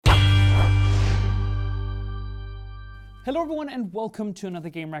Hello everyone and welcome to another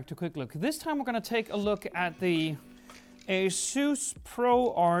Game Reactor Quick Look. This time we're going to take a look at the ASUS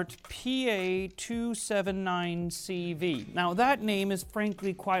ProArt PA279CV. Now that name is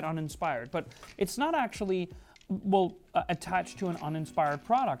frankly quite uninspired, but it's not actually, attached to an uninspired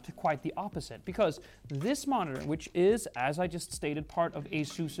product, quite the opposite, because this monitor, which is, as I just stated, part of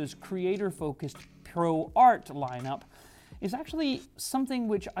ASUS's creator-focused ProArt lineup, is actually something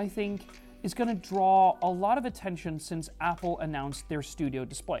which I think is going to draw a lot of attention since Apple announced their Studio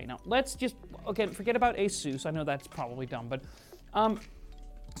Display. Now, let's just, forget about ASUS. I know that's probably dumb, but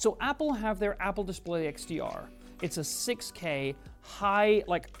so Apple have their Apple Display XDR. It's a 6K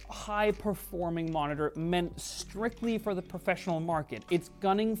high-performing monitor meant strictly for the professional market. It's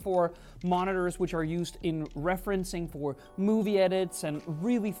gunning for monitors which are used in referencing for movie edits and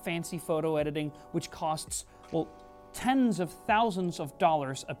really fancy photo editing, which costs, tens of thousands of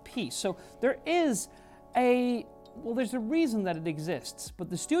dollars a piece. So there's a reason that it exists, but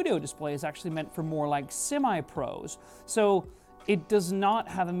the Studio Display is actually meant for more like semi-pros. So it does not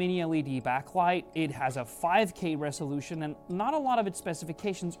have a mini LED backlight, it has a 5K resolution, and not a lot of its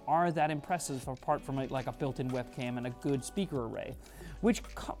specifications are that impressive apart from like a built-in webcam and a good speaker array, which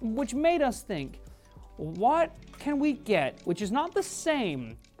made us think, what can we get, which is not the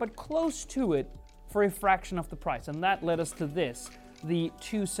same, but close to it, for a fraction of the price? And that led us to this, the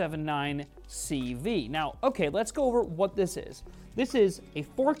 279CV. Now, let's go over what this is. This is a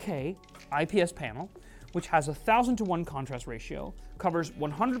 4K IPS panel, which has a 1000:1 contrast ratio, covers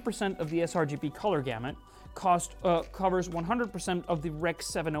 100% of the sRGB color gamut, covers 100% of the Rec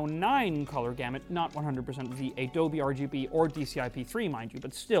 709 color gamut, not 100% of the Adobe RGB or DCI-P3, mind you,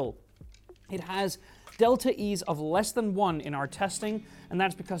 but still, it has delta E's of less than 1 in our testing, and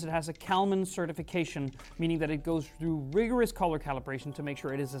that's because it has a Kalman certification, meaning that it goes through rigorous color calibration to make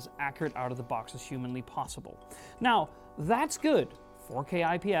sure it is as accurate out of the box as humanly possible. Now, that's good. 4K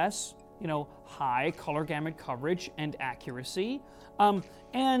IPS, high color gamut coverage and accuracy,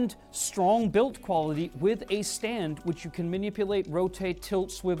 and strong build quality with a stand which you can manipulate, rotate, tilt,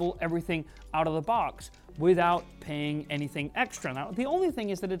 swivel, everything out of the box without paying anything extra. Now, the only thing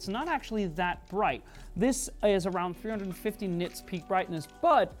is that it's not actually that bright. This is around 350 nits peak brightness,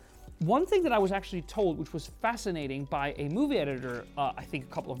 but one thing that I was actually told, which was fascinating by a movie editor, I think a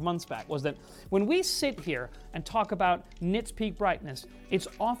couple of months back, was that when we sit here and talk about nits peak brightness, it's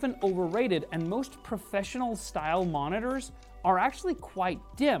often overrated, and most professional style monitors are actually quite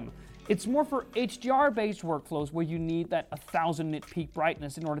dim. It's more for HDR-based workflows where you need that 1000 nit peak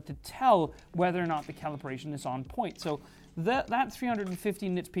brightness in order to tell whether or not the calibration is on point. So that 350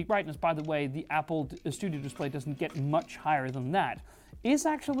 nits peak brightness, by the way, the Apple Studio Display doesn't get much higher than that, is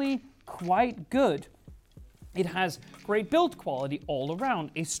actually quite good. It has great build quality all around,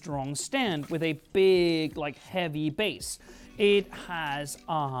 a strong stand with a big, heavy base. It has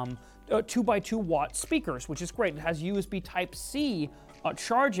 2x2 watt speakers, which is great. It has USB Type-C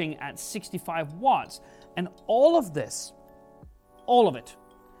charging at 65 watts. And all of it,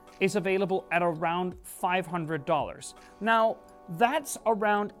 is available at around $500. Now, that's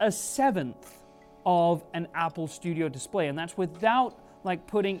around a seventh of an Apple Studio Display, and that's without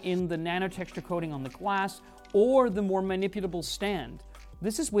putting in the nano texture coating on the glass or the more manipulable stand.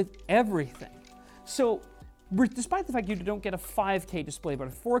 This is with everything. So, despite the fact you don't get a 5K display but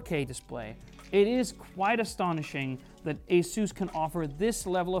a 4K display, it is quite astonishing that ASUS can offer this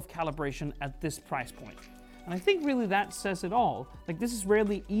level of calibration at this price point. And I think really that says it all. This is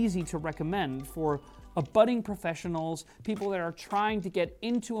rarely easy to recommend for budding professionals, people that are trying to get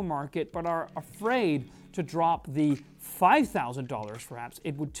into a market but are afraid to drop the $5,000 perhaps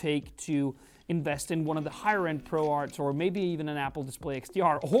it would take to invest in one of the higher-end ProArts, or maybe even an Apple Display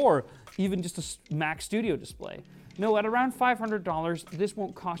XDR, or even just a Mac Studio Display. No, at around $500, this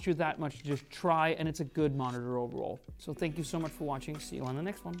won't cost you that much to just try, and it's a good monitor overall. So thank you so much for watching. See you on the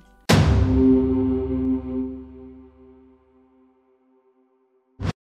next one.